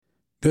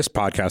This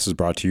podcast is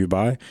brought to you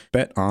by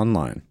Bet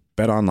Online.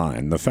 Bet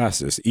Online, the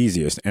fastest,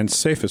 easiest, and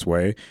safest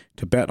way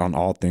to bet on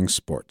all things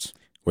sports.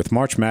 With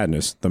March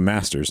Madness, the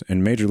Masters,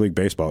 and Major League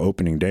Baseball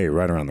opening day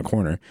right around the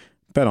corner,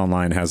 Bet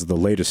Online has the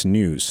latest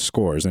news,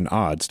 scores, and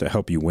odds to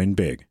help you win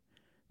big.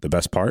 The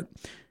best part?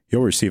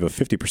 You'll receive a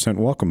 50%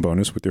 welcome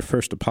bonus with your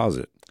first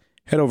deposit.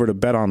 Head over to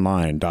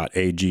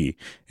betonline.ag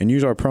and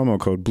use our promo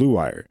code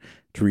BLUEWIRE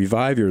to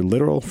revive your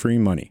literal free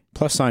money.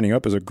 Plus, signing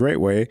up is a great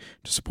way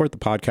to support the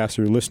podcast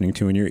you're listening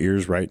to in your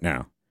ears right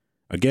now.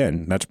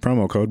 Again, that's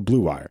promo code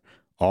BLUEWIRE,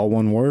 all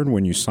one word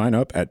when you sign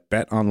up at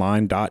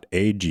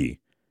betonline.ag.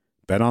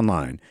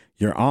 BetOnline,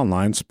 your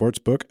online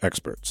sportsbook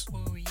experts.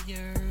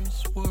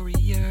 Warriors,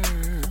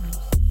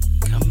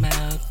 come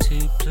out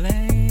to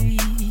play.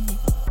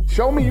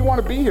 Show me you want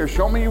to be here.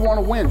 Show me you want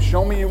to win.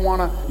 Show me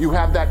you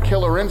have that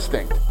killer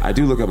instinct. I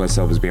do look at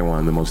myself as being one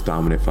of the most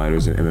dominant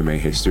fighters in MMA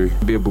history.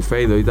 Be a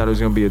buffet though. You thought it was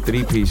gonna be a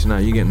three-piece. Now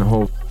you getting the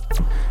whole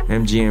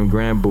MGM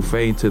Grand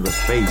Buffet to the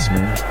face,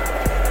 man.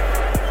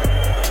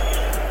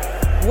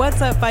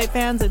 What's up, fight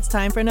fans? It's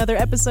time for another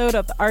episode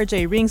of the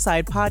RJ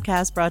Ringside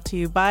podcast brought to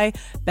you by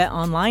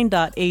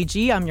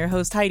betonline.ag. I'm your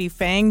host, Heidi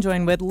Fang,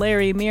 joined with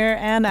Larry Muir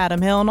and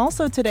Adam Hill. And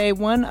also today,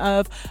 one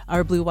of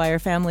our Blue Wire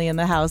family in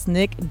the house,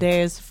 Nick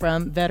Dais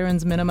from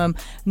Veterans Minimum.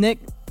 Nick,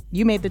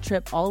 you made the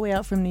trip all the way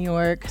out from New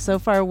York. So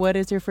far, what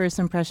is your first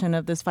impression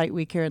of this fight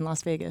week here in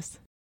Las Vegas?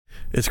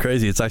 It's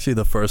crazy. It's actually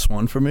the first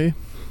one for me.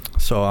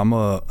 So I'm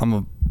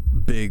a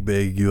big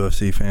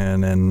UFC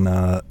fan,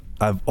 and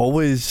I've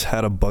always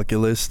had a bucket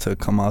list to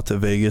come out to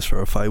Vegas for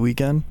a fight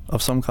weekend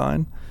of some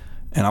kind.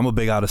 And I'm a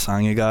big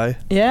Adesanya guy.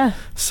 Yeah.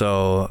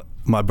 So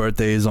my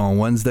birthday is on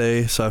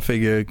Wednesday, so I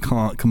figured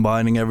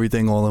combining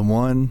everything all in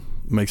one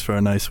makes for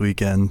a nice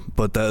weekend.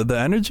 But the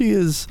energy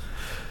is,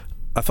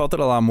 I felt it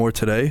a lot more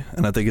today,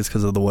 and I think it's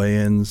because of the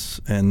weigh-ins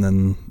and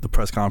then the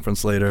press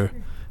conference later.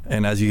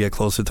 And as you get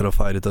closer to the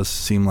fight, it does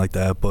seem like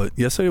that. But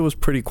yesterday was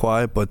pretty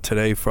quiet, but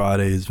today,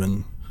 Friday, has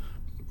been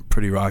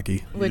pretty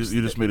rocky.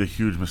 You just made a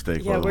huge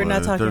mistake. Yeah, by the we're way.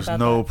 not talking There's about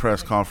no that.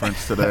 press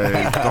conference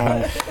today.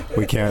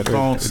 We can't.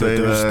 Don't say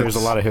that. There's a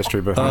lot of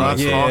history We're behind not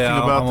it. talking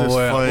about I'm this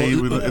aware.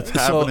 fight. It's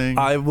happening.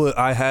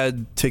 I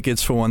had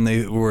tickets for when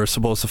they were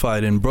supposed to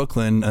fight in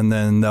Brooklyn, and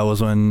then that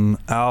was when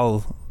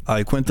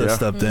Quinta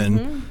stepped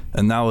in,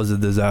 and that was a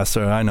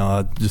disaster. I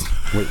know.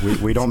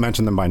 We don't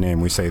mention them by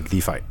name. We say the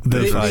fight.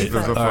 There's a fight.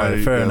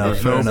 Right, fair enough.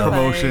 There's no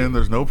promotion.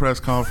 There's no press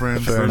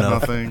conference. There's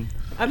nothing.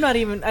 I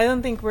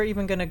don't think we're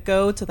even going to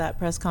go to that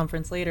press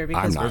conference later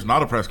because There's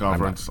not a press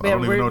conference. I Yeah,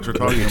 don't even know what you're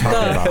talking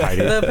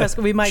about.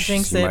 We might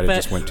jinx it,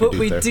 but what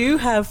we do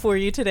have for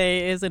you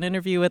today is an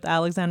interview with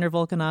Alexander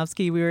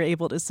Volkanovski. We were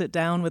able to sit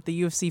down with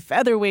the UFC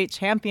Featherweight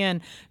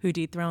champion who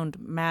dethroned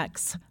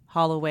Max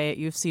Holloway at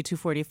UFC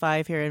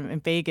 245 here in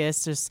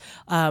Vegas just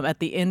at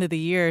the end of the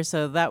year.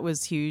 So that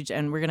was huge,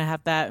 and we're going to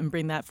have that and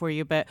bring that for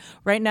you. But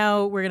right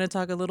now, we're going to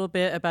talk a little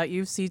bit about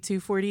UFC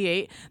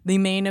 248. The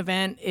main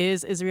event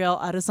is Israel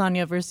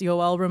Adesanya versus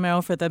Yoel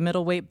Romero for the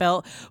middleweight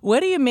belt. What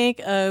do you make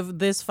of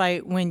this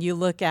fight when you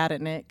look at it,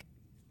 Nick?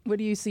 What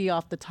do you see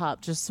off the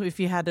top, just if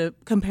you had to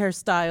compare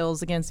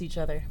styles against each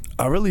other?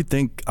 I really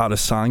think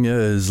Adesanya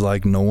is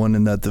like no one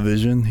in that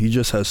division. He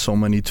just has so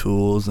many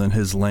tools, and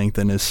his length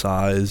and his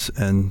size,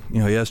 and he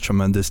has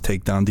tremendous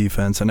takedown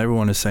defense. And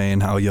everyone is saying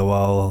how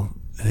Yoel,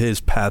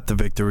 his path to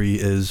victory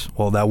is,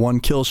 well, that one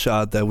kill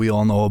shot that we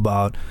all know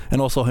about,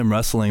 and also him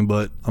wrestling.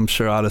 But I'm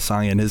sure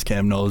Adesanya in his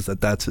camp knows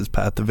that that's his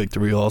path to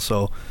victory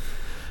also.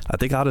 I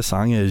think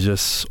Adesanya is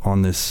just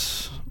on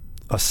this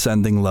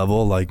ascending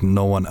level like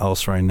no one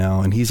else right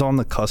now, and he's on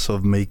the cusp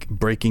of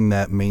breaking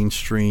that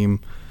mainstream.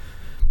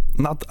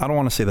 I don't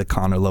want to say the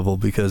Conor level,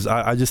 because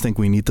I just think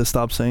we need to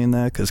stop saying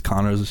that, because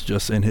Conor's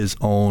just in his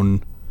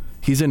own,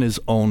 he's in his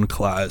own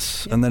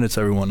class, and then it's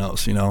everyone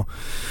else,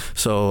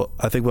 So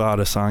I think with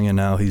Adesanya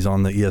now, he's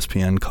on the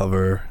ESPN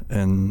cover,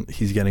 and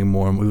he's getting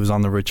more. He was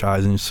on the Rich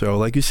Eisen show.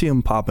 Like, you see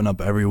him popping up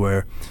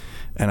everywhere.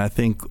 And I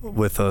think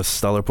with a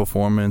stellar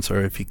performance,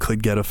 or if he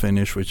could get a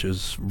finish, which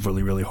is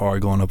really, really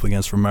hard going up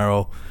against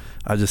Romero,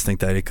 I just think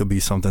that it could be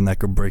something that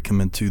could break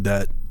him into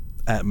that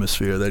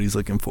atmosphere that he's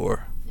looking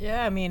for.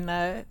 Yeah, I mean,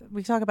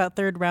 we talk about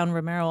third round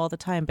Romero all the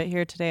time, but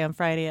here today on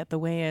Friday at the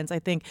weigh-ins, I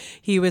think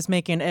he was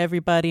making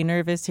everybody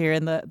nervous here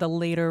in the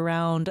later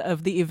round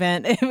of the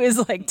event. It was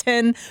like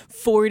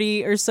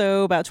 10:40 or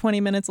so, about 20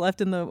 minutes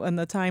left in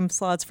the time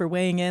slots for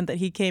weighing in that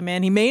he came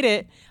in. He made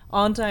it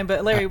on time,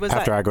 but Larry, was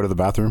after I go to the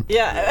bathroom?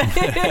 Yeah.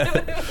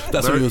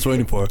 That's what he was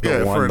waiting for. Yeah,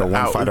 the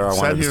one fighter I wanted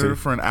sat to here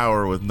see. for an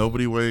hour with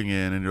nobody weighing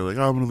in, and you're like,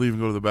 I'm going to leave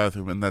and go to the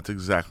bathroom, and that's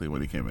exactly when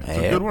he came in. So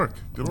good work.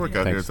 Good work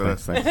out here today.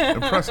 Thanks.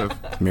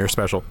 Impressive. Mirror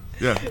special.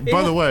 Yeah.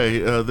 By the way,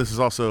 this is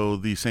also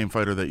the same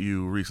fighter that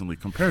you recently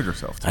compared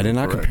yourself to. I did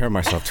not correct? compare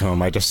myself to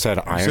him. I just said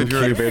I am said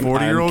you're a Cuban.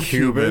 40-year-old I'm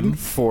Cuban, Cuban.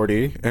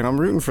 40, and I'm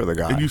rooting for the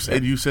guy.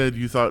 And you said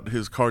you thought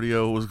his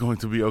cardio was going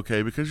to be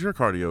okay because your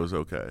cardio is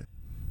okay.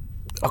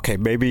 Okay,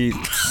 maybe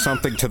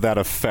something to that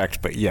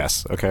effect, but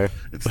yes, okay.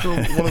 It's still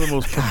one of the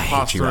most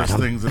preposterous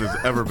things that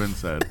has ever been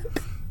said.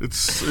 It's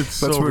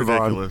so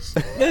ridiculous.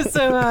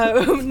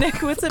 So,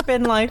 Nick, what's it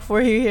been like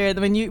for you here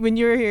when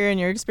you're here and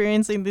you're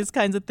experiencing these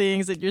kinds of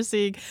things and you're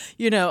seeing,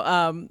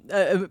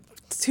 a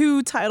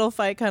 2 title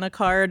fight kind of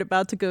card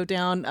about to go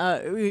down?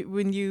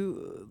 When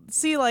you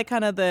see like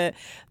kind of the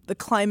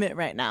climate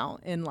right now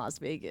in Las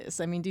Vegas,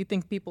 I mean, do you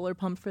think people are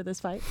pumped for this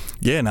fight?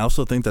 Yeah, and I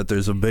also think that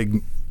there's a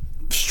big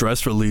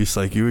stress release,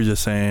 like you were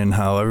just saying,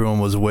 how everyone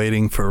was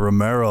waiting for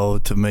Romero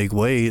to make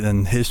weight,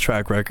 and his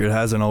track record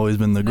hasn't always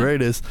been the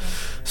greatest.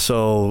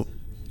 So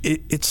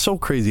it's so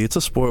crazy. It's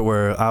a sport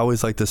where I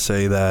always like to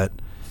say that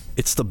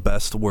it's the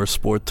best worst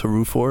sport to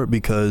root for,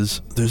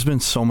 because there's been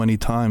so many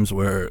times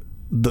where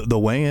the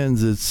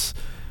weigh-ins,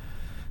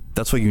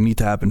 that's what you need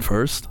to happen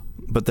first.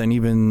 But then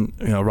even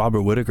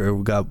Robert Whittaker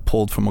got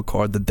pulled from a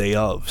card the day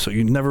of, so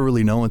you never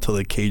really know until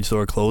the cage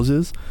door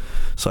closes.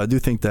 So I do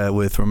think that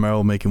with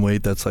Romero making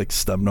weight, that's like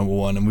step number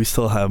 1, and we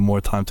still have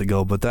more time to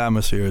go. But the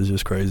atmosphere is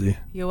just crazy.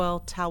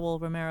 Yoel Towel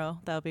Romero,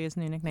 that'll be his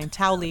new nickname.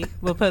 Towley.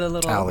 We'll put a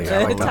little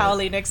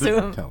Towley next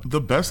to him.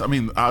 The best. I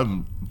mean,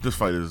 this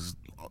fight is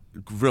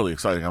really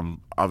exciting.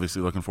 I'm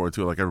obviously looking forward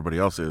to it, like everybody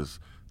else is.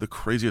 The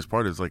craziest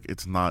part is like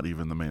it's not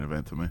even the main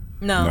event to me.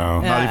 No. Not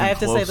even I have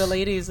close. to say the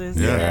ladies is.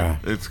 Yeah.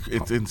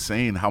 It's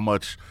insane how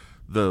much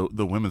the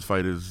women's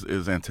fight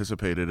is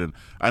anticipated, and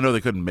I know they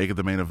couldn't make it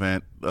the main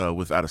event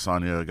with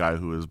Adesanya, a guy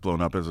who is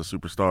blown up as a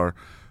superstar,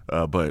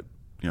 but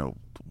Weili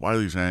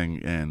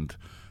Zhang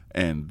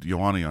and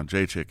Joanna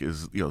Jędrzejczyk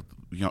is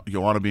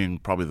Joanna being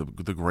probably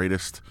the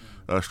greatest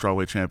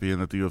strawweight champion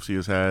that the UFC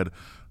has had,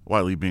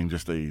 Weili being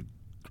just a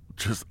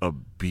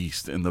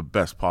beast in the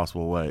best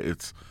possible way.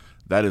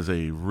 That is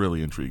a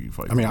really intriguing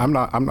fight. I mean,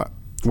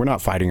 we're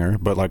not fighting her,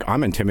 but like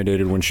I'm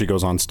intimidated when she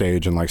goes on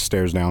stage and like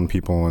stares down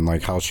people, and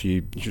like how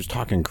she was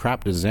talking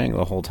crap to Zhang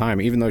the whole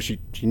time, even though she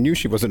knew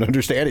she wasn't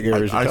understanding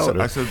her.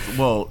 I said,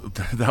 well,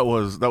 that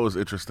was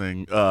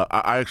interesting.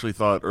 I actually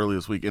thought early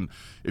this week, and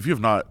if you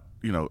have not,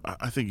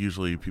 I think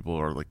usually people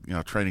are like,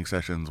 training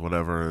sessions,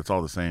 whatever, it's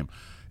all the same.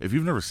 If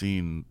you've never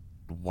seen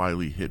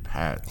Weili hit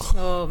pads,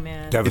 oh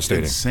man,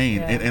 devastating, it's insane,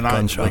 yeah. and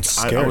I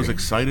was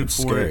excited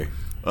for it.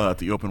 At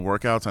the open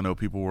workouts, I know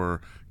people were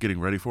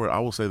getting ready for it. I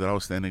will say that I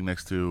was standing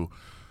next to,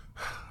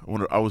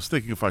 I was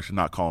thinking if I should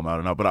not call him out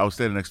or not, but I was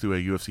standing next to a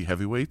UFC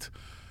heavyweight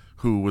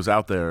who was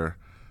out there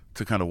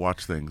to kind of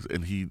watch things,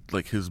 and he,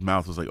 like, his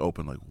mouth was like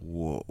open, like,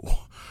 whoa,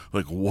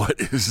 like, what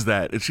is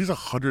that? And she's a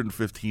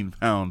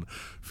 115-pound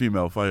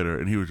female fighter,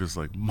 and he was just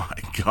like, my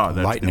God,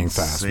 that's lightning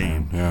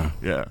insane. Fast, man.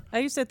 Yeah. I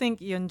used to think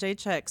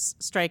Jędrzejczyk's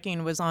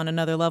striking was on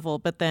another level,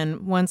 but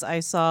then once I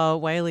saw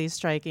Weili's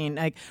striking,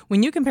 like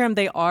when you compare them,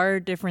 they are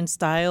different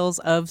styles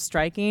of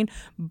striking,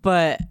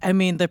 but I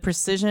mean the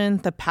precision,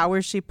 the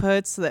power she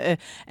puts, and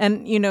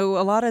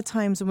a lot of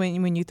times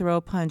when you throw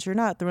a punch, you're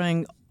not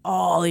throwing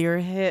all your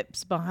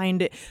hips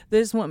behind it.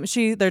 This one,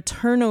 the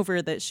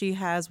turnover that she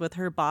has with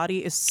her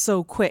body is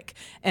so quick,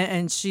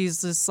 and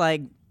she's just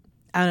like,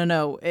 I don't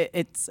know.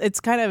 It's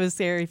kind of a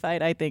scary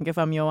fight, I think, if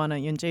I'm Joanna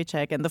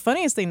Jędrzejczyk. And the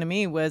funniest thing to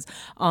me was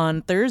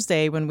on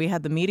Thursday when we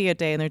had the media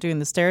day and they're doing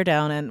the stare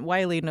down, and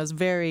Weili knows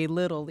very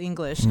little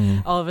English.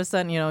 All of a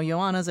sudden,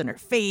 Joanna's in her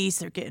face,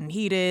 they're getting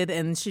heated,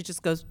 and she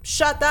just goes,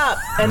 "Shut up!"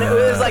 And it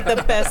was like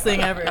the best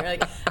thing ever.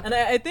 And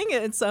I think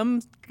in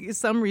some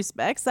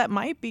respects that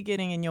might be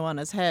getting in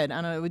Joanna's head.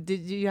 I don't know. Did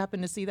you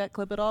happen to see that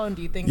clip at all? And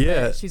do you think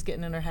that she's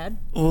getting in her head?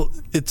 Well,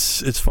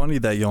 it's funny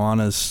that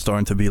Joanna's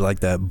starting to be like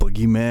that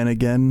boogeyman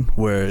again,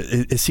 where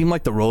it seemed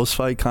like the Rose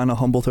fight kind of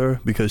humbled her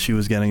because she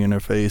was getting in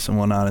her face and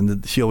whatnot,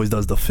 and she always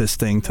does the fist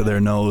thing to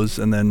their nose,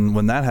 and then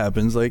when that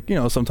happens, like,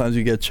 sometimes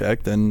you get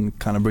checked and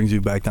kind of brings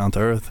you back down to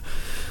earth.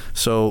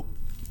 So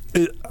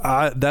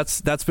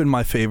that's been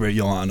my favorite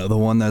Joanna, the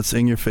one that's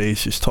in your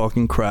face, just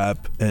talking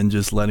crap and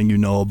just letting you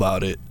know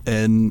about it.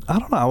 And I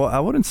don't know, I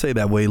wouldn't say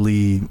that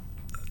Weili,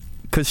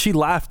 because she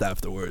laughed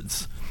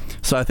afterwards.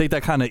 So I think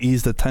that kind of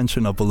eased the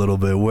tension up a little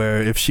bit,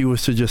 where if she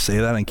was to just say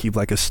that and keep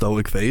like a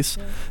stoic face,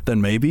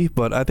 then maybe.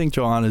 But I think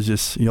Joanna's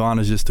just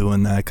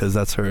doing that because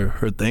that's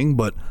her thing.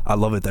 But I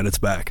love it that it's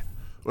back.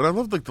 But I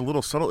love like the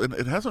little subtle,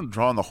 it hasn't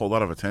drawn a whole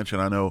lot of attention.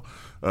 I know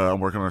I'm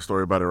working on a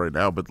story about it right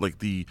now, but like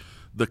the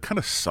kind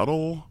of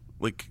subtle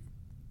like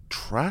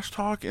trash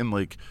talk and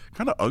like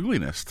kind of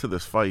ugliness to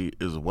this fight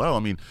as well.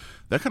 I mean,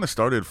 that kind of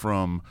started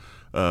from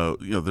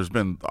there's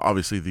been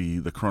obviously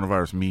the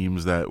coronavirus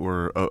memes that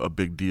were a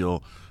big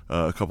deal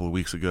a couple of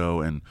weeks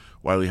ago, and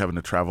Weili having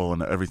to travel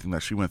and everything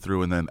that she went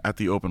through. And then at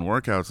the open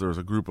workouts, there was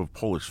a group of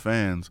Polish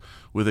fans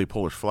with a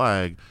Polish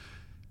flag.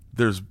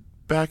 There's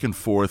back and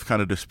forth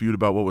kind of dispute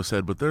about what was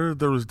said, but there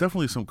was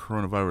definitely some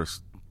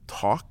coronavirus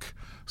talk,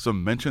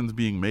 some mentions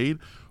being made.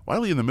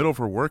 Weili, in the middle of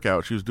her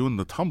workout, she was doing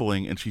the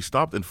tumbling, and she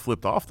stopped and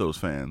flipped off those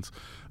fans.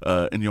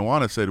 And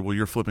Joanna said, well,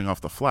 you're flipping off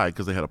the flag,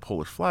 because they had a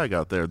Polish flag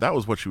out there. That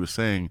was what she was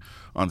saying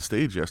on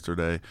stage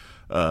yesterday.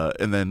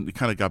 And then it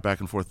kind of got back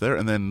and forth there.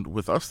 And then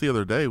with us the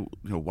other day,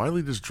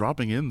 Weili just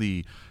dropping in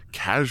the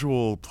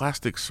casual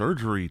plastic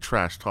surgery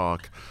trash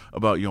talk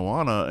about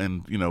Joanna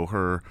and,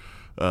 her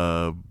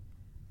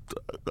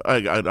I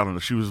don't know.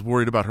 She was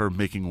worried about her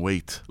making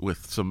weight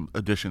with some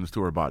additions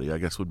to her body, I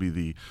guess would be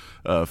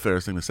the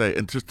fairest thing to say.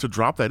 And just to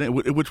drop that in,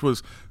 which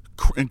was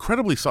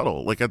incredibly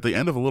subtle. Like at the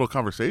end of a little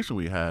conversation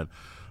we had,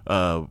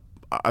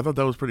 I thought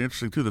that was pretty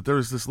interesting too. That there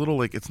is this little,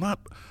 like, it's not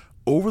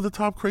over the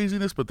top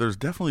craziness, but there's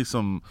definitely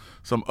some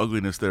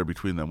ugliness there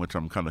between them, which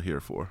I'm kind of here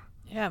for.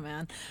 Yeah,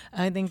 man.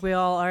 I think we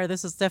all are.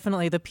 This is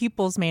definitely the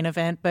people's main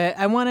event, but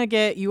I want to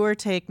get your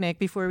take, Nick,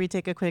 before we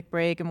take a quick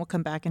break, and we'll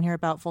come back and hear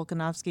about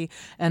Volkanovski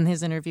and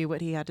his interview,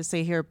 what he had to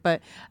say here.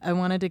 But I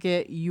wanted to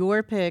get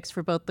your picks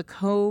for both the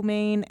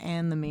co-main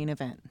and the main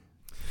event.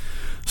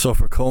 So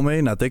for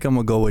co-main, I think I'm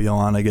going to go with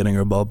Joanna getting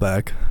her belt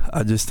back.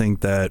 I just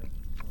think that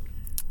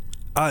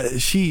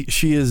she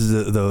is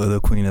the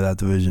queen of that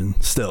division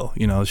still.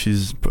 You know,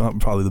 she's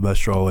probably the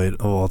best strawweight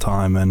of all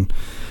time, and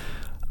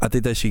I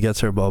think that she gets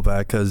her belt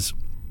back because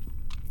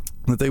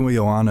the thing with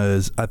Joanna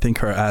is I think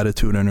her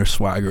attitude and her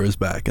swagger is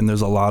back, and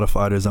there's a lot of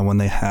fighters that when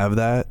they have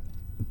that,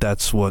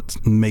 that's what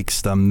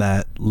makes them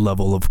that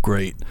level of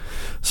great.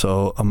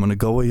 So I'm going to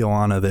go with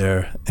Joanna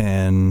there,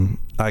 and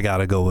I got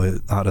to go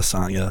with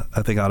Adesanya.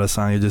 I think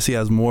Adesanya he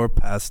has more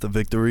past the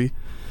victory,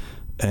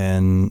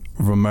 and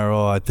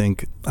Romero, I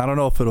don't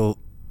know if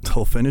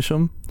he'll finish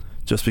him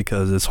just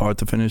because it's hard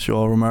to finish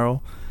Yoel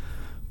Romero,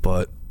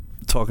 but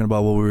talking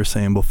about what we were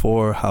saying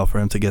before, how for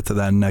him to get to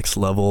that next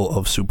level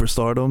of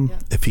superstardom,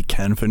 if he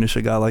can finish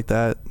a guy like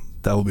that,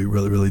 that would be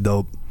really, really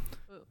dope.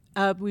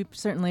 We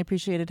certainly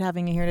appreciated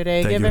having you here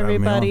today. Thank Give you for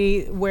having me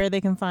everybody where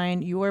they can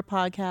find your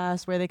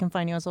podcast, where they can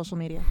find you on social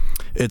media.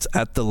 It's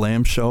at The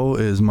Lamb Show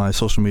is my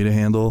social media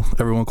handle.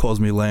 Everyone calls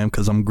me Lamb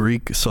because I'm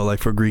Greek. So like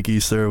for Greek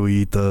Easter,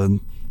 we eat the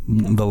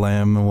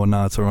lamb and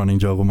whatnot. It's a running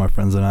joke with my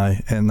friends and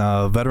I. And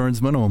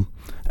Veterans Minimum.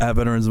 At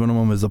Veterans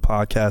Minimum is a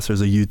podcast.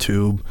 There's a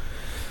YouTube,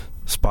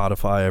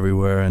 Spotify,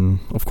 everywhere, and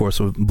of course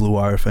with Blue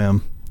Wire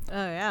fam.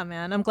 Oh yeah,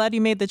 man! I'm glad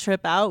you made the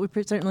trip out. We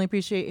certainly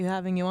appreciate you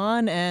having you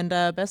on, and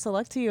best of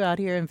luck to you out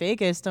here in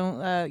Vegas. Don't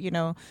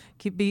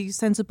be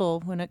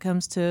sensible when it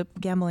comes to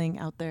gambling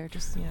out there.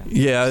 Just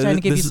trying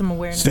to give you some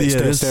awareness.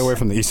 Stay away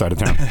from the east side of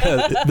town.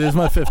 This is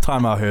my 5th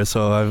time out here,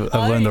 so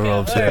I've learned the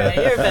ropes. Right,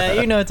 you're bet.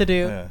 You know what to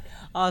do. Yeah.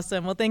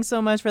 Awesome. Well, thanks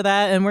so much for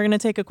that. And we're going to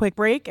take a quick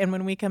break. And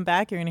when we come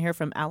back, you're going to hear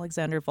from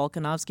Alexander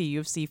Volkanovski,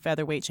 UFC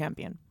Featherweight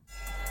champion.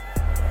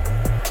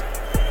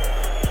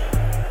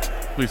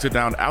 Please sit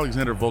down.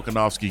 Alexander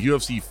Volkanovski,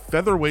 UFC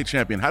Featherweight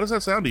champion. How does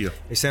that sound to you?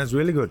 It sounds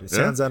really good. It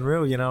sounds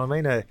unreal. You know what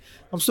I mean?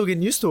 I'm still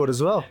getting used to it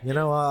as well. You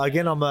know,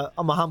 again, I'm a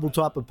humble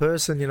type of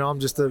person. You know, I'm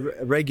just a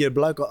regular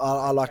bloke,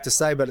 I like to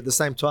say, but at the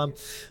same time,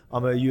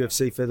 I'm a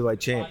UFC Featherweight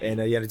champ. And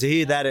to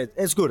hear that,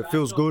 it's good. It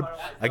feels good.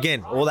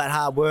 Again, all that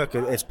hard work,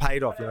 it's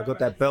paid off. You know, I got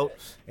that belt,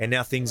 and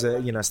now things are,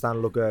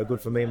 starting to look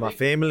good for me and my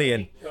family.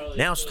 And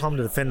now it's time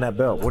to defend that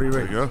belt. What do you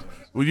reckon? There you go.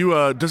 Will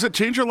you? Does it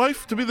change your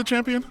life to be the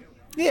champion?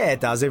 Yeah, it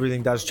does.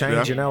 Everything does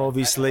change, you know.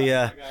 Obviously,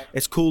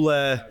 it's cool.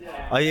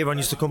 Everyone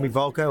used to call me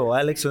Volko or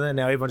Alex, and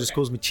now everyone just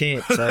calls me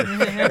Champ. So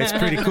it's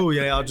pretty cool.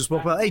 You know, I'll just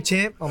walk by, hey,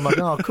 Champ. I'm like,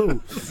 oh,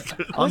 cool.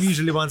 I'm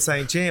usually one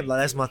saying Champ. Like,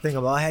 that's my thing.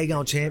 I'm like, hey, how you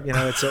going, Champ? You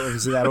know, it's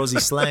obviously that Aussie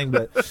slang,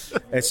 but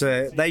it's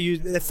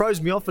it throws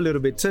me off a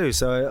little bit too.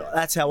 So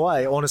that's how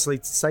I honestly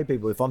say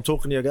people. If I'm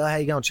talking to you, I go, hey, how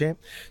you going, Champ?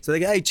 So they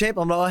go, hey, Champ.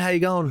 I'm like, oh, how you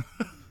going?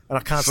 And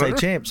I can't say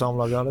Champ, so I'm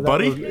like, oh,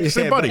 buddy?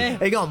 Say buddy.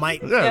 How you going,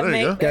 mate? Yeah, there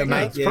you go. Go,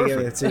 mate. Yeah,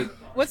 that's it.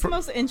 What's the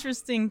most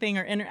interesting thing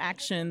or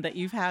interaction that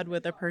you've had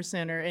with a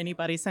person or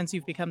anybody since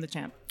you've become the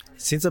champ?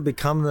 Since I've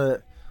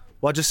become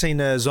I just seen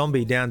a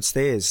zombie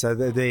downstairs, so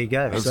there you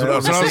go. That's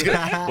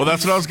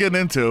what I was getting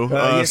into.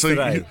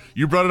 So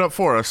you brought it up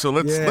for us, so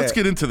let's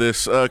get into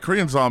this.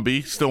 Korean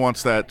Zombie still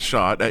wants that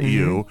shot at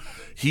you.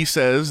 He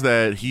says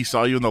that he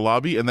saw you in the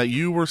lobby and that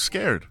you were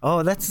scared.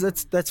 Oh, that's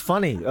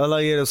funny.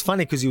 It was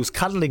funny because he was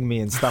cuddling me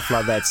and stuff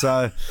like that.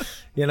 So,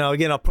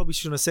 again, I probably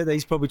shouldn't have said that.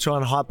 He's probably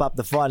trying to hype up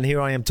the fight, and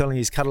here I am telling you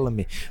he's cuddling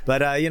me.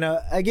 But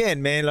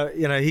again, man,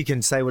 he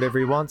can say whatever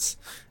he wants.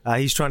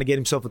 He's trying to get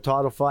himself a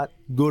title fight.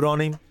 Good on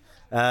him.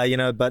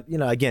 But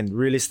again,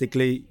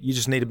 realistically, you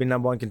just need to be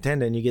number one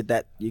contender, and you get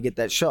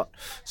that shot.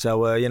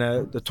 So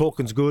the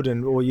talking's good,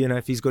 or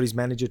if he's got his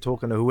manager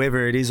talking or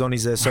whoever it is on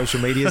his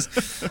social medias,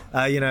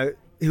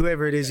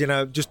 whoever it is,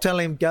 just tell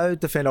him go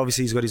defend.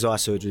 Obviously, he's got his eye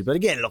surgery, but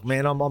again, look,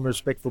 man, I'm a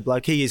respectful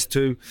bloke. He is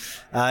too.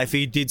 If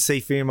he did see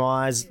fear in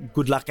my eyes,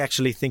 good luck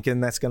actually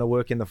thinking that's going to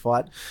work in the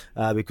fight,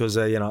 because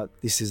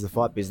this is the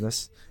fight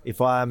business. If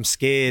I'm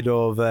scared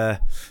of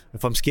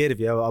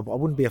you, I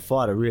wouldn't be a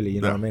fighter, really.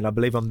 You know what I mean? I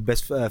believe I'm the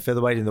best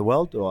featherweight in the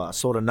world, or I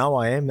sort of know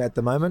I am at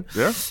the moment.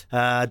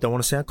 Yeah. Don't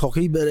want to sound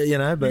cocky, but but you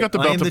got the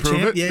belt I am to the prove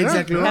champ. it. Yeah,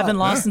 exactly right. Haven't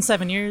lost in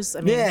 7 years.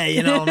 I mean. Yeah,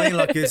 you know what I mean?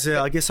 Like,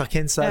 I guess I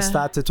can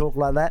start to talk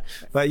like that.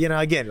 But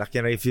again,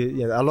 if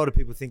a lot of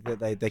people think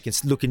that they can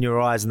look in your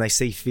eyes and they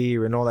see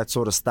fear and all that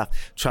sort of stuff.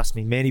 Trust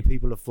me, many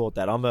people have thought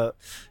that.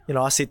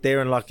 I sit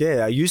there and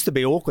I used to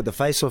be awkward. The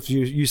face-off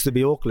used to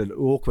be awkward,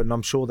 and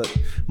I'm sure that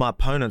my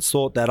opponents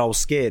thought that I was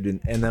scared,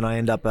 and then I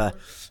end up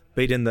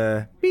beating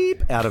the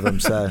beep out of them.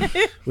 So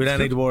we don't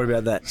need to worry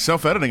about that.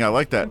 Self-editing, I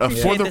like that.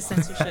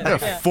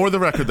 For the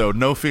record, though,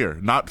 no fear,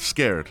 not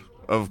scared.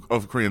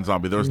 of Korean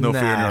Zombie. There was no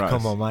fear in your eyes.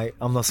 Come on, mate.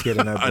 I'm not scared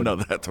of nobody. I know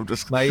that. I'm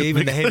just mate.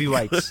 Even the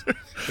heavyweights.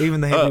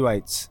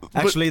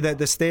 Actually,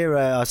 the stare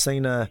I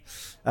seen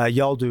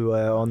Yol do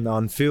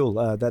on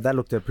Phil. That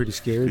looked pretty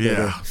scary.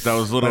 Yeah, that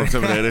was a little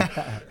intimidating.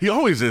 He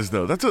always is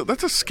though.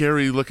 That's a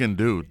scary looking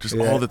dude, just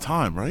all the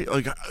time, right?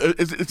 Like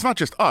it's not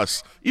just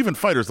us. Even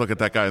fighters look at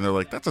that guy and they're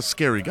like, "That's a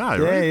scary guy,"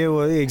 right? Yeah,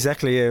 well,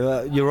 exactly.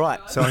 Yeah. You're right.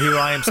 So here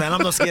I am saying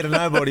I'm not scared of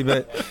nobody,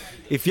 but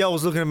if Yol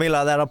was looking at me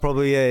like that, I'll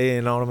probably,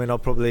 you know what I mean? I'll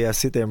probably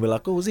sit there and be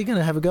like, "Oh, is he going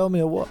to have a go at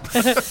me or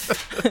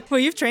what?" Well,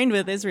 you've trained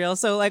with Israel,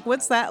 so like,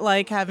 what's that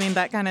like having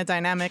that kind of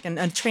dynamic and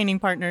a training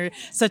partner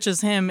such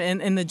as him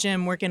in the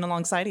gym working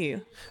alongside of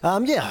you?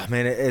 Yeah,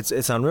 man,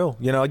 it's unreal.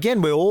 You know,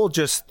 again, we're all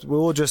just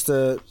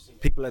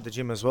people at the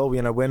gym as well.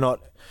 You know, we're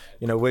not,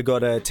 you know, we've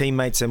got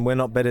teammates and we're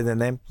not better than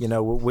them. You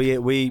know,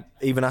 we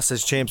even us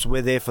as champs,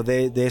 we're there for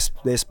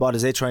their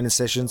spiders, their training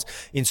sessions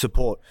in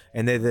support,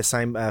 and they're the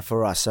same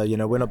for us. So, you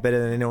know, we're not better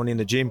than anyone in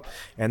the gym,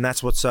 and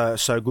that's what's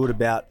so good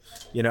about,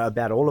 you know,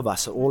 about all of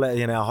us, all our,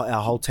 you know,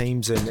 our whole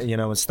teams and, you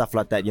know, and stuff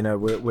like that. You know,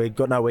 we've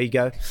got no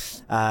ego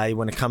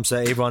when it comes to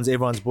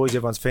everyone's boys,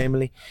 everyone's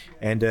family,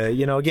 and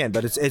you know, again,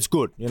 but it's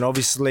good. You know,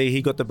 obviously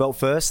he got the belt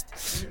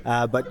first,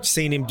 but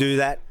seeing him do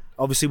that.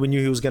 Obviously, we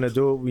knew he was going to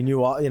do it. We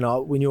knew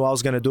I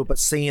was going to do it. But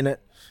seeing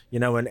it, you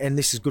know, and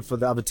this is good for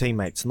the other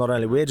teammates. Not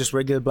only we're just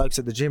regular blokes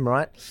at the gym,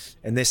 right?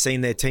 And they're seeing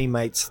their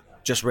teammates,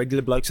 just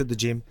regular blokes at the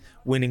gym,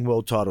 winning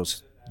world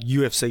titles,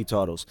 UFC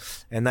titles,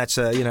 and that's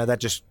you know, that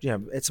just, you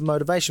know, it's a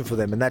motivation for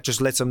them, and that just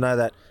lets them know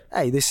that,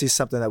 hey, this is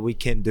something that we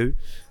can do.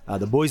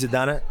 The boys have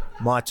done it.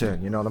 My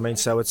turn. You know what I mean?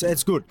 So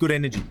it's good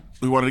energy.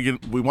 We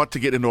want to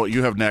get into what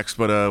you have next,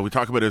 but we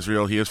talk about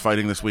Israel. He is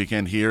fighting this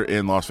weekend here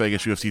in Las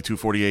Vegas, UFC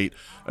 248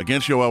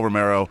 against Yoel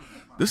Romero.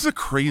 This is a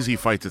crazy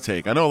fight to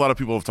take. I know a lot of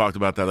people have talked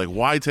about that. Like,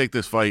 why take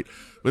this fight?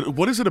 But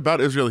what is it about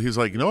Israel? He's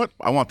like, you know what?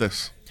 I want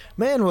this.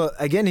 Man, well,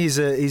 again, he's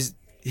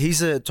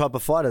a type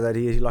of fighter that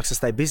he likes to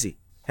stay busy.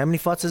 How many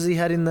fights has he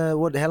had in the,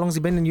 how long has he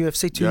been in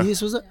UFC? 2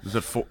 years, was it? Is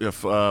it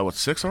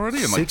 6 already?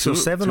 In six like or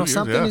seven or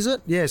something, yeah. Is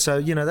it? Yeah, so,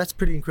 you know, that's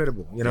pretty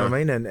incredible. You know what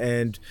I mean?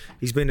 And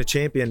he's been a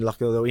champion, like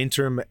the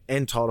interim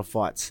and title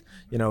fights,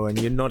 you know, and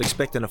you're not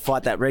expecting to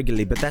fight that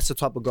regularly, but that's the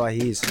type of guy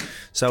he is.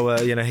 So,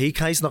 you know,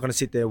 he's not going to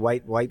sit there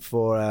wait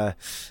for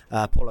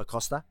Paulo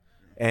Costa.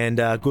 And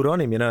good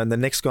on him, you know. And the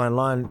next guy in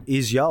line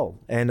is Yoel.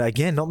 And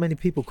again, not many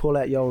people call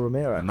out Yoel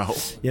Romero. No.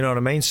 You know what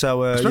I mean?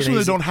 So especially you know,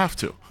 when they don't have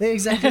to. Yeah,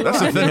 exactly.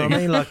 That's right. the thing. You know what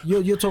I mean? Like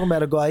you're talking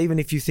about a guy, even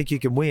if you think you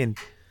can win,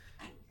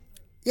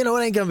 you know,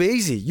 it ain't going to be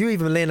easy. You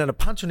even landing a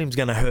punch on him is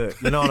going to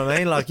hurt. You know what I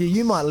mean? Like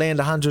you might land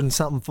 100 and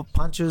something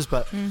punches,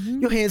 but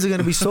your hands are going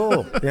to be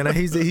sore. You know,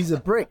 he's a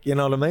brick. You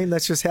know what I mean?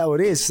 That's just how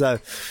it is. So,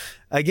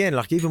 again,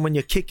 like even when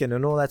you're kicking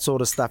and all that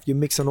sort of stuff, you're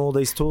mixing all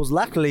these tools.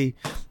 Luckily,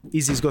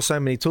 Izzy's got so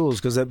many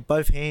tools because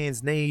both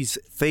hands, knees,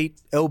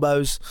 feet,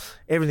 elbows,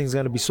 everything's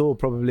going to be sore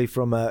probably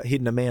from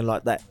hitting a man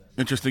like that.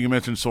 Interesting you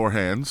mentioned sore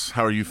hands.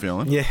 How are you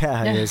feeling?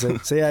 Yeah. So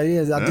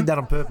I did that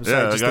on purpose.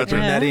 Yeah, just to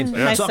bring that in.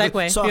 Nice so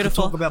segue. So I can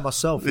talk about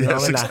myself. You know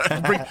what I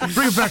mean?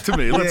 Bring it back to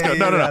me. Let's go.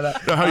 No.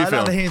 How are you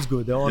feeling? The hand's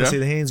good. Honestly,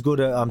 the hand's good.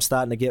 I'm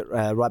starting to get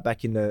right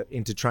back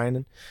into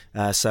training.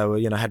 So,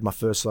 you know, I had my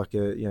first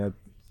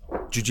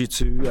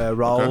jiu-jitsu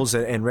roles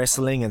and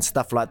wrestling and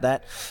stuff like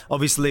that.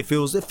 Obviously, it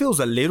feels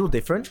a little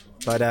different,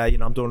 but you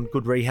know, I'm doing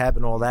good rehab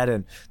and all that.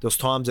 And there's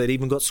times that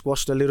even got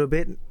squashed a little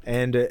bit,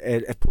 and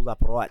it pulled up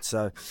all right.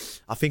 So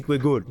I think we're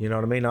good. You know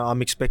what I mean?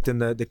 I'm expecting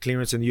the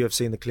clearance in the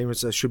UFC, and the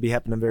clearance should be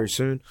happening very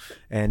soon.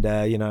 And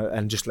you know,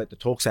 and just let the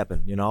talks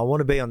happen. You know, I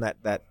want to be on that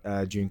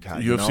June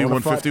card. UFC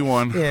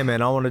 151. Yeah,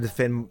 man, I want to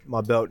defend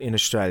my belt in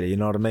Australia. You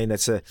know what I mean?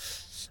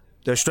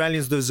 The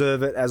Australians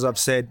deserve it, as I've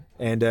said,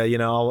 and you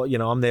know,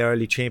 I'm their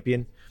early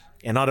champion,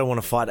 and I don't want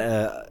to fight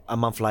a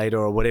month later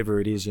or whatever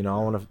it is. You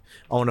know,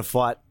 I want to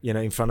fight, you know,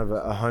 in front of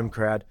a home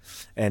crowd,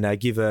 and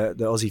give the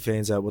Aussie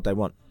fans what they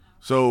want.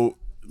 So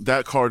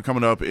that card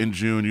coming up in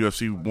June,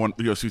 UFC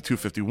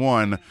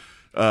 251.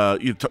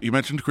 You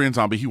mentioned Korean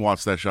Zombie. He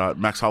wants that shot.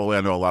 Max Holloway,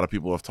 I know a lot of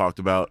people have talked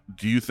about.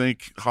 Do you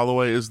think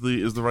Holloway is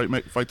the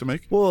right fight to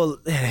make? Well,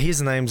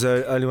 his name's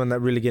the only one that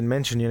really getting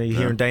mentioned. You know, you're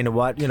hearing Dana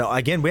White. You know,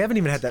 again, we haven't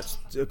even had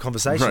that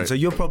conversation. Right. So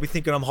you're probably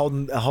thinking I'm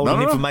holding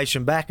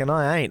information back, and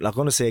I ain't. Like,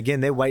 honestly,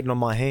 again, they're waiting on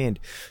my hand.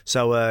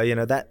 So you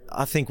know, that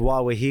I think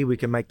while we're here, we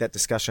can make that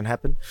discussion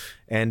happen.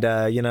 And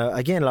you know,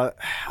 again, like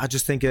I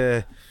just think,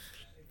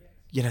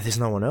 you know, there's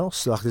no one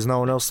else. Like, there's no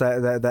one else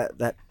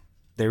that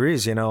there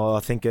is, you know. I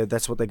think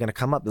that's what they're going to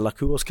come up. They're like,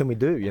 who else can we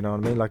do? You know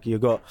what I mean? Like,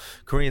 you've got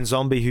Korean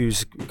Zombie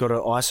who's got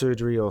an eye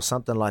surgery or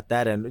something like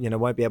that, and, you know,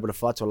 won't be able to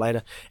fight till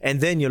later.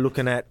 And then you're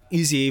looking at,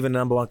 is he even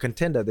number one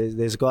contender?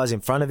 There's guys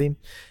in front of him,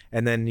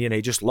 and then, you know,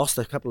 he just lost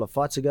a couple of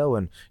fights ago,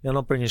 and, you know,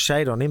 not bringing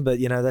shade on him, but,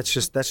 you know, that's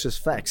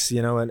just facts,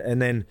 you know.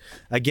 And then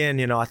again,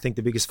 you know, I think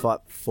the biggest fight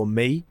for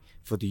me,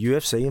 for the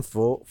UFC and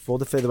for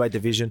the featherweight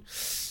division,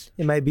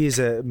 it maybe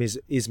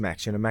is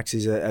Max. Max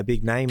is a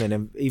big name,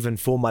 and even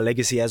for my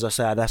legacy, as I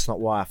say, that's not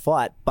why I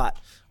fight. But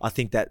I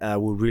think that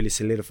will really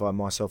solidify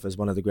myself as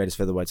one of the greatest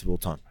featherweights of all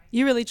time.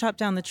 You really chopped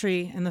down the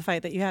tree in the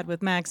fight that you had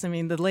with Max. I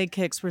mean, the leg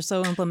kicks were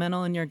so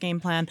implemental in your game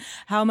plan.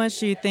 How much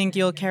do you think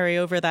you'll carry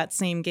over that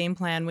same game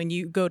plan when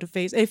you go to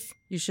face, if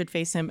you should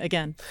face him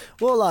again?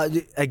 Well,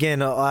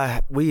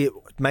 we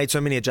made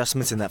so many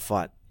adjustments in that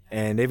fight.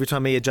 And every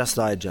time he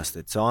adjusted, I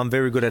adjusted. So I'm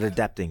very good at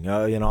adapting.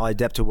 I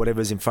adapt to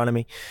whatever's in front of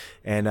me,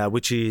 and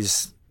which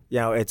is,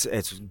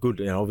 it's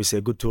good. Obviously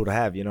a good tool to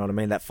have. You know what I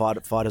mean? That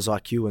fighter's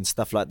IQ and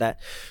stuff like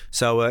that.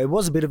 So it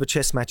was a bit of a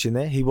chess match in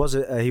there. He was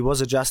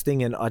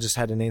adjusting, and I just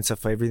had an answer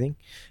for everything.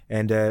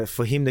 And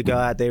for him to go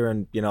out there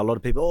and a lot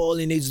of people, all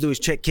he needs to do is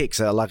check kicks,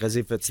 like as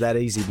if it's that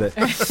easy. But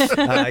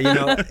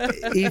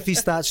if he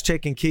starts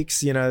checking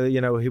kicks,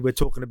 we're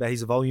talking about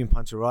he's a volume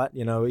puncher, right?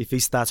 If he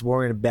starts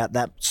worrying about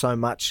that so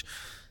much.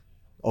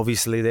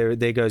 Obviously,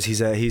 there goes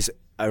his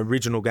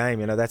original game.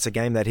 That's a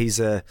game that he's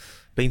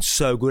been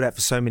so good at for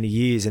so many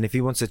years. And if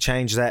he wants to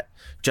change that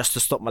just to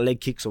stop my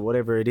leg kicks or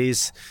whatever it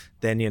is,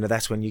 then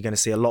that's when you're going to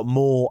see a lot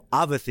more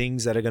other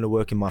things that are going to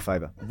work in my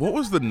favor. What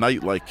was the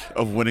night like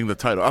of winning the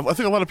title? I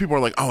think a lot of people are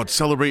like, "Oh, I'd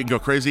celebrate and go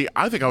crazy."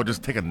 I think I would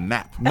just take a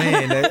nap.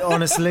 Man,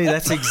 honestly,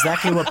 that's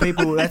exactly what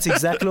people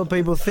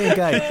think.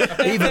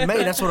 Even me,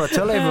 that's what I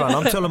tell everyone.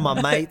 I'm telling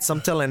my mates,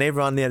 I'm telling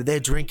everyone they're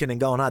drinking and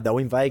going hard. They're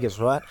in Vegas,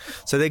 right?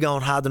 So they're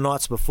going hard the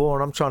nights before,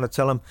 and I'm trying to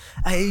tell them,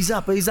 "Hey, ease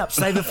up,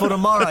 save it for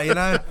tomorrow."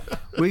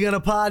 We're gonna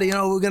party.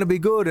 We're gonna be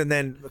good. And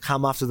then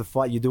come after the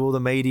fight, you do all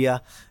the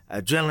media,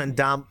 adrenaline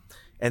dump.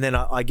 And then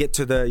I get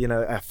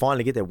to I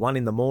finally get there 1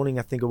 a.m,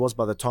 I think it was,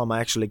 by the time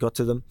I actually got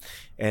to them.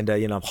 And,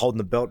 I'm holding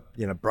the belt,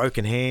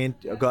 broken hand.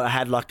 I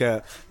had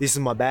this is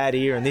my bad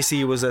ear, and this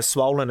ear was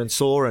swollen and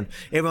sore, and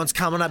everyone's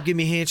coming up, giving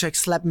me handshakes,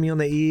 slapping me on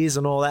the ears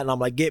and all that. And I'm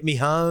like, get me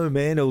home,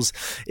 man.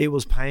 It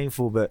was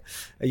painful. But,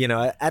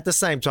 at the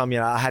same time,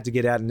 I had to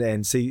get out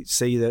and see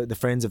the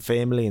friends and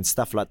family and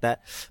stuff like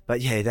that.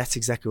 But yeah, that's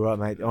exactly right,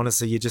 mate.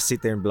 Honestly, you just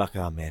sit there and be like,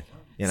 oh, man.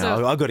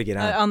 I got to get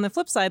out. On the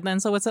flip side, then,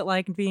 so what's it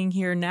like being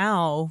here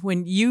now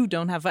when you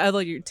don't have, although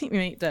your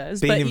teammate does?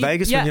 Being in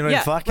Vegas when you're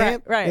in fight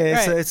camp? Right.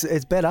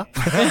 It's better.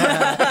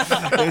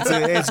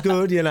 it's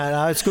good,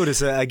 it's good.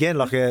 It's, again,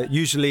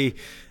 usually,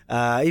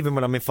 even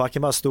when I'm in fight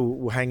camp, I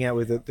still hang out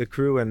with the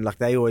crew, and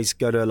they always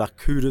go to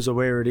Hooters or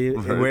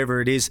wherever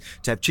it is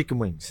to have chicken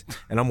wings.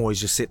 And I'm always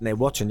just sitting there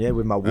watching,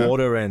 with my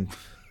water and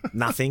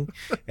nothing.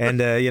 And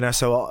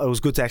so it was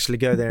good to actually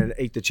go there and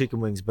eat the chicken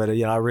wings, but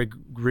I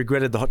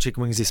regretted the hot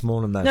chicken wings this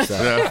morning though, so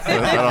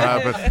that'll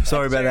happen.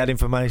 Sorry about that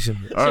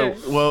information. All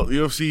right, well,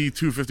 UFC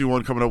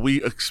 251 coming up.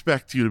 We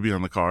expect you to be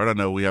on the card. I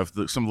know we have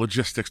some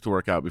logistics to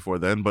work out before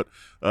then, but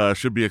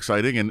should be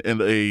exciting,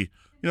 and a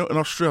an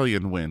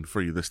Australian win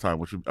for you this time,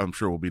 which I'm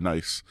sure will be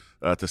nice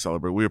to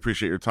celebrate. We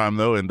appreciate your time,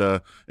 though,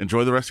 and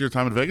enjoy the rest of your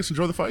time in Vegas.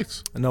 Enjoy the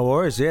fights. No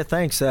worries. Yeah,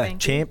 thanks,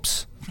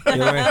 champs.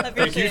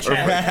 Thank you.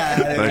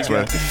 Thanks,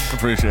 man.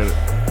 Appreciate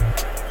it.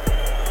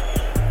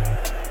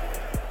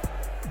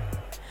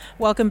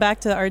 Welcome back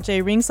to the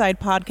RJ Ringside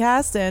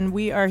podcast, and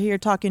we are here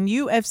talking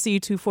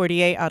UFC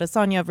 248,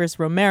 Adesanya versus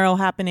Romero,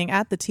 happening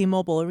at the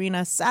T-Mobile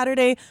Arena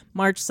Saturday,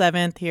 March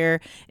 7th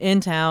here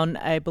in town.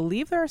 I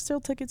believe there are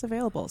still tickets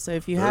available, so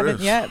if you haven't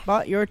yet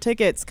bought your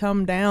tickets,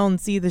 come down,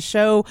 see the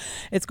show.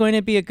 It's going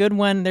to be a good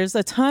one. There's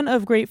a ton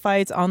of great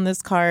fights on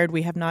this card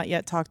we have not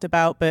yet talked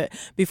about, but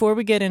before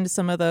we get into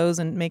some of those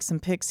and make some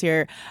picks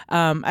here,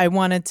 I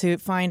wanted to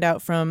find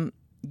out from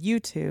you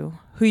two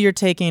who you're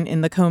taking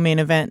in the co-main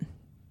event.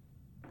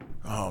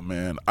 Oh,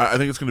 man. I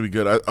think it's going to be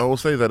good. I will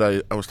say that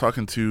I was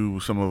talking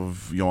to some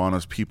of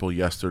Joanna's people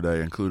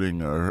yesterday, including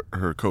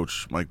her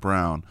coach, Mike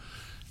Brown,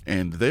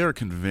 and they are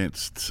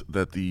convinced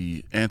that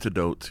the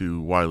antidote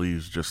to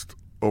Wiley's just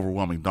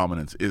overwhelming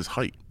dominance is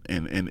height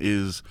and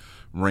is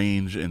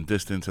range and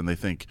distance, and they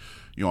think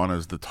Joanna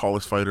is the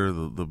tallest fighter,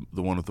 the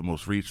one with the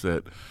most reach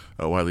that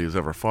Wiley has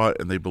ever fought,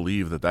 and they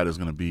believe that is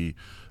going to be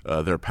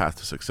their path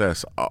to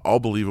success. I'll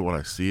believe it when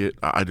I see it.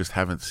 I just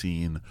haven't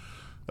seen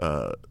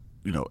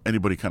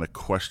anybody kind of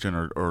question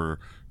or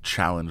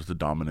challenge the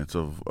dominance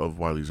of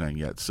Weili Zhang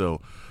yet. So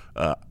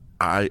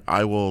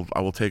I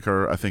will take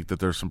her. I think that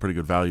there's some pretty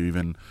good value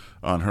even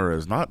on her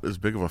as not as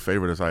big of a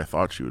favorite as I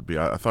thought she would be.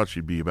 I thought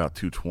she'd be about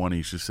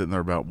 220. She's sitting there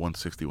about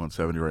 160,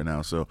 170 right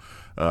now. So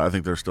I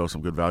think there's still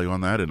some good value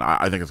on that, and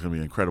I think it's going to be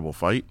an incredible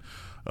fight.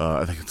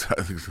 I think it's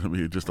going to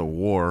be just a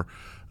war.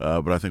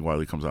 But I think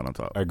Wiley comes out on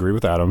top. I agree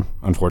with Adam,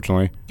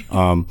 unfortunately.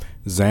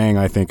 Zhang,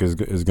 I think, is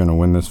going to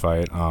win this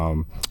fight.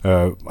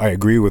 I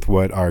agree with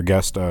what our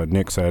guest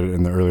Nick said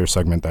in the earlier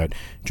segment, that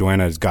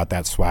Joanna has got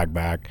that swag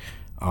back.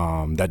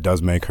 That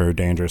does make her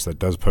dangerous. That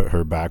does put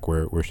her back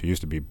where she used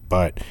to be.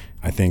 But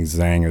I think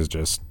Zhang is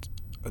just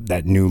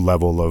that new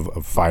level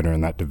of fighter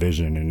in that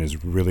division and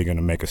is really going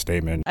to make a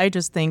statement. I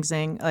just think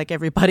Zhang, like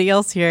everybody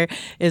else here,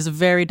 is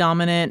very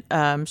dominant.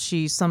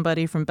 She's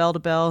somebody from bell to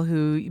bell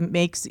who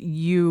makes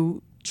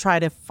you try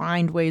to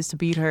find ways to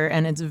beat her,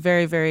 and it's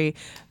very, very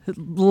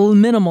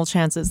minimal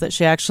chances that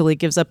she actually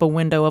gives up a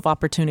window of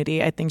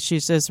opportunity. I think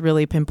she's just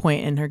really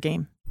pinpoint in her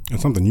game. And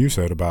something you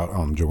said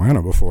about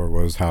Joanna before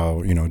was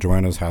how,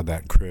 Joanna's had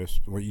that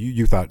crisp. Well,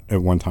 you thought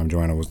at one time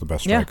Joanna was the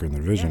best striker in the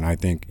division. I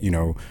think,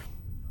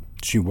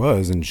 she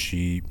was, and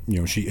she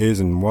is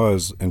and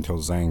was until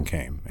Zhang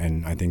came.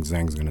 And I think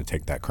Zhang's going to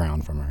take that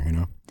crown from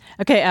her,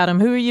 Okay, Adam,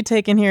 who are you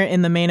taking here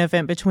in the main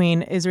event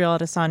between Israel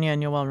Adesanya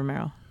and Yoel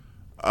Romero?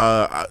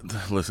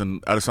 Listen,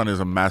 Adesanya is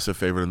a massive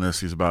favorite in this.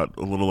 He's about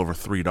a little over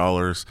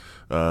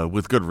 $3,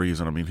 with good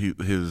reason. I mean,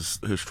 his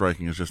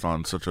striking is just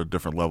on such a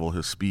different level.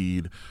 His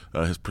speed,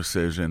 his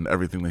precision,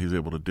 everything that he's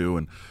able to do,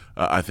 and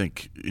I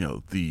think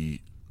the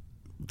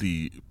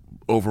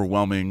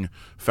overwhelming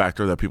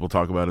factor that people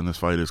talk about in this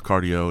fight is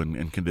cardio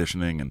and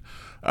conditioning, and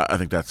I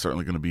think that's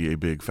certainly going to be a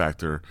big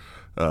factor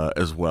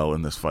as well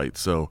in this fight.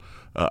 So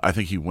I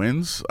think he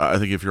wins. I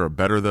think if you're a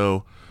bettor,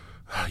 though,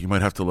 you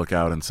might have to look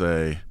out and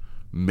say,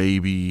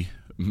 maybe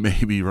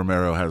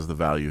Romero has the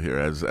value here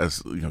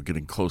as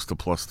getting close to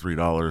plus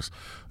 $3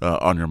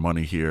 on your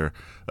money here.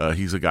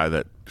 He's a guy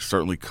that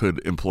certainly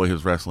could employ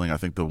his wrestling. I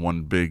think the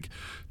one big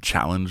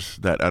challenge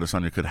that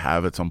Adesanya could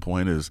have at some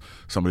point is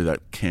somebody that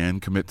can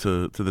commit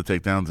to the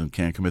takedowns and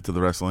can commit to the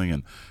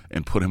wrestling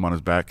and put him on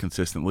his back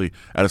consistently.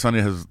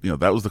 Adesanya has,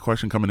 that was the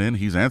question coming in.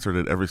 He's answered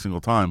it every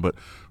single time, but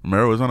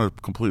Romero is on a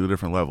completely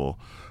different level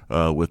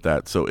with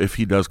that. So if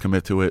he does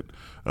commit to it,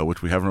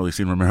 which we haven't really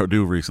seen Romero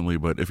do recently,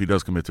 but if he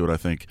does commit to it, I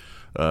think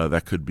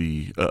that could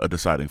be a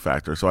deciding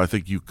factor. So I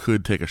think you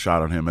could take a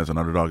shot on him as an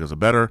underdog, as a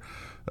bettor,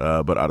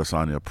 but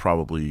Adesanya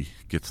probably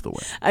gets the win.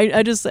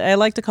 I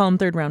like to call him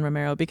third round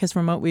Romero, because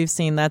from what we've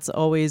seen, that's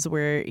always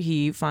where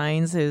he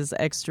finds his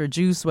extra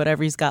juice,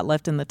 whatever he's got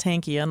left in the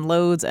tank, he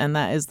unloads, and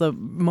that is the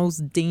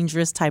most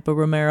dangerous type of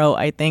Romero.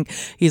 I think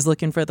he's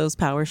looking for those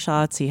power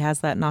shots. He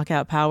has that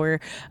knockout power.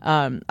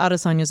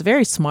 Adesanya is a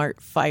very smart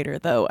fighter,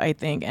 though, I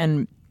think,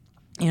 and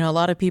a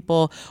lot of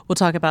people will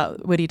talk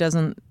about what he does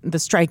in the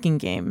striking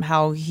game,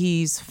 how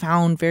he's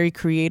found very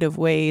creative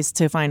ways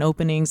to find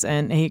openings,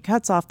 and he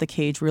cuts off the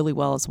cage really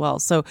well as well.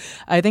 So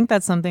I think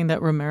that's something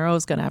that Romero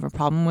is going to have a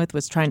problem with,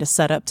 was trying to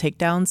set up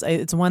takedowns.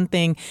 It's one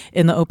thing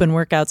in the open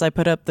workouts. I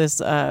put up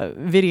this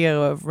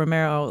video of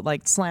Romero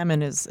like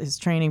slamming his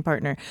training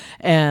partner,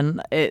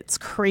 and it's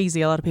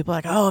crazy. A lot of people are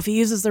like, oh, if he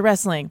uses the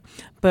wrestling.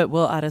 But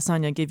will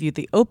Adesanya give you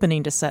the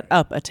opening to set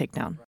up a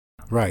takedown?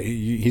 Right.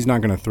 He's not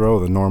going to throw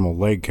the normal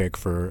leg kick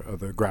for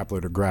the grappler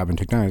to grab and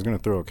take down. He's going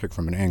to throw a kick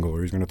from an angle,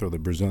 or he's going to throw the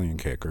Brazilian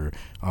kick, or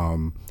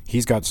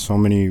he's got so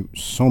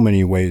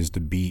many ways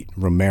to beat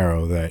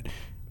Romero that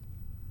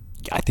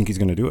I think he's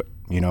going to do it.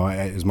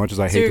 As much as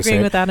I hate to say it. So you're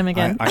agreeing with Adam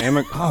again? I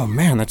am. Oh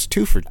man, that's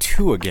 2 for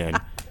 2 again.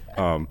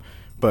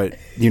 But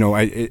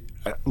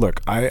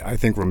I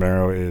think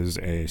Romero is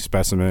a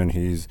specimen.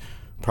 He's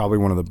probably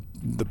one of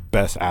the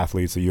best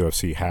athletes the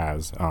UFC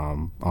has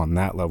on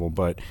that level,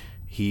 but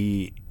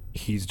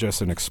he's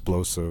just an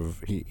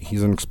explosive.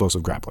 He's an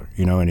explosive grappler,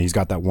 and he's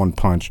got that one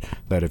punch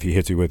that if he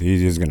hits you with,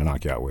 he's going to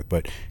knock you out with.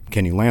 But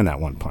can he land that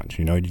one punch?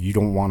 You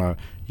don't want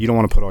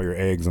to put all your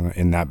eggs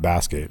in that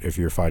basket if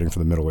you're fighting for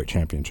the middleweight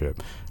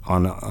championship.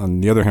 On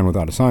the other hand, with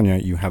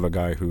Adesanya, you have a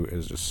guy who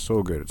is just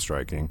so good at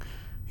striking.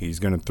 He's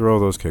going to throw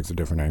those kicks at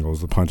different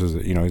angles. The punches,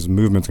 his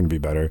movement's going to be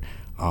better.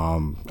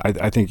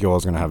 I think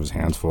Yoel's going to have his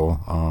hands full.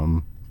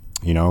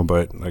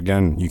 But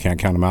again, you can't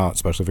count him out,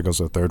 especially if it goes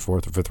to the 3rd,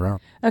 4th, or 5th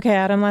round. Okay,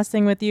 Adam, last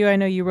thing with you. I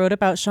know you wrote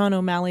about Sean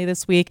O'Malley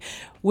this week.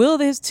 Will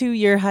this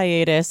 2-year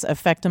hiatus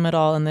affect him at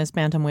all in this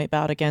bantamweight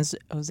bout against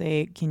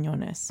Jose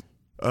Quinones?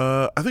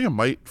 I think it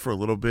might for a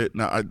little bit.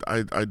 Now,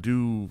 I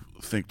do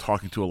think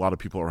talking to a lot of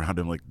people around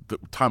him, like, the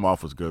time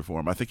off was good for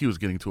him. I think he was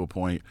getting to a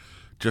point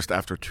just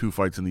after 2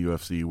 fights in the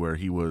UFC where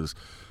he was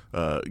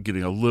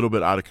getting a little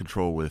bit out of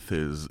control with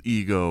his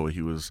ego.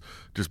 He was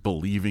just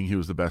believing he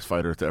was the best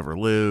fighter to ever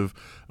live.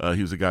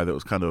 He was a guy that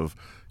was kind of,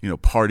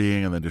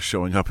 partying and then just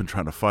showing up and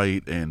trying to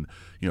fight, and,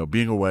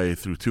 being away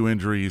through 2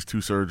 injuries, 2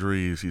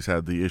 surgeries. He's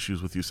had the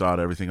issues with USADA,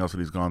 everything else that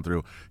he's gone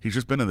through. He's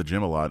just been in the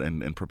gym a lot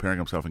and preparing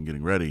himself and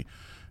getting ready.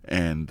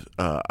 And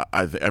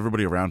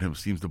everybody around him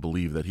seems to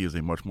believe that he is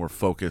a much more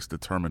focused,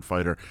 determined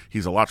fighter.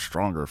 He's a lot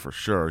stronger for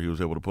sure. He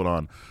was able to put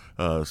on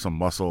some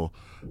muscle.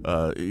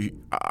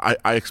 I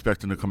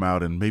expect him to come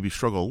out and maybe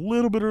struggle a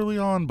little bit early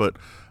on, but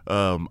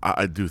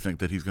I do think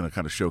that he's going to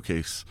kind of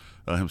showcase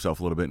himself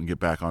a little bit and get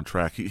back on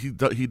track.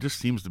 He just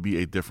seems to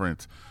be a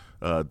different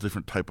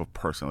type of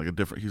person,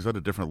 he's at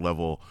a different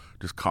level,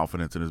 just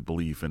confidence in his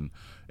belief and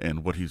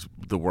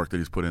the work that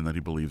he's put in that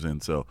he believes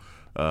in. So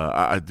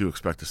I do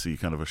expect to see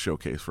kind of a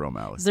showcase for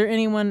O'Malley. Is there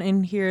anyone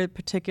in here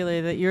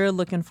particularly that you're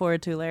looking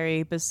forward to,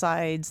 Larry,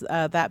 besides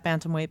that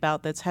bantamweight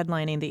bout that's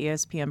headlining the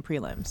ESPN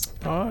prelims?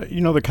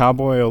 The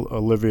Cowboy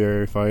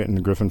Olivier fight and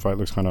the Griffin fight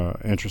looks kind of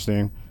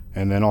interesting.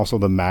 And then also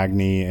the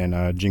Magny and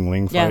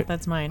Jingling fight. Yeah,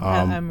 that's mine.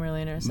 I'm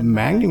really interested in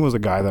Magny was a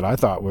guy that I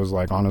thought was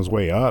like on his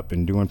way up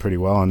and doing pretty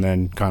well, and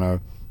then kind of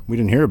we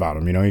didn't hear about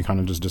him. He kind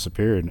of just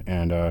disappeared.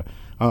 And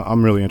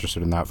I'm really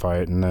interested in that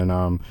fight. And then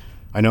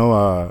I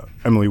know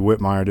Emily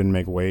Whitmire didn't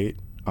make weight,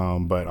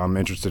 but I'm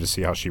interested to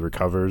see how she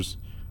recovers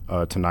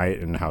tonight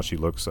and how she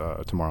looks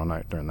tomorrow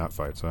night during that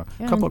fight. So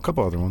a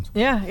couple other ones.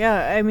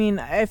 Yeah. I mean,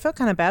 I felt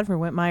kind of bad for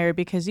Whitmire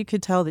because you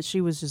could tell that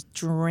she was just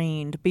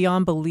drained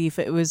beyond belief.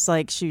 It was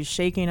like she was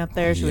shaking up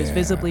there. She was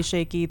visibly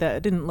shaky.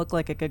 That didn't look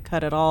like a good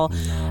cut at all.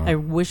 No. I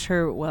wish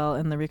her well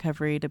in the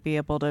recovery to be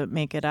able to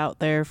make it out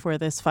there for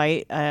this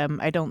fight.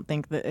 I don't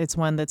think that it's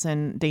one that's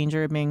in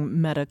danger of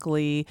being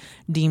medically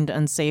deemed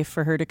unsafe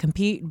for her to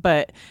compete,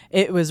 but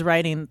it was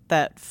riding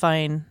that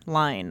fine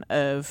line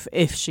of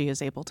if she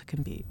is able to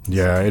compete.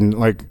 Yeah, and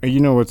like,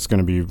 what's going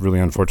to be really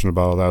unfortunate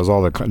about all that is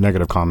all the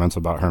negative comments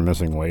about her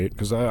missing weight,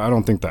 because I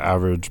don't think the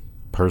average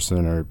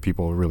person or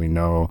people really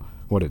know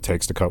what it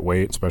takes to cut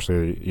weight,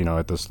 especially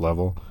at this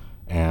level.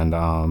 And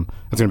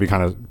it's going to be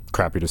kind of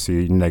crappy to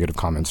see negative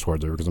comments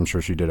towards her, because I'm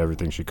sure she did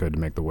everything she could to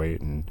make the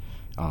weight, and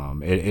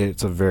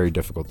it's a very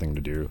difficult thing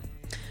to do.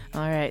 All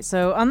right.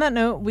 So on that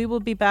note, we will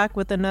be back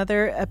with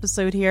another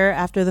episode here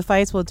after the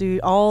fights. We'll do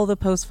all the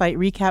post-fight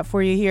recap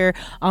for you here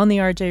on the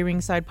RJ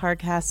Ringside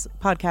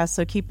podcast.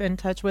 So keep in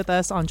touch with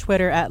us on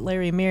Twitter at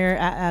Larry Mir,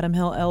 at Adam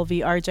Hill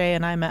LVRJ,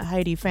 and I'm at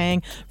Heidi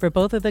Fang. For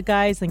both of the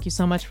guys, thank you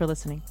so much for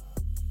listening.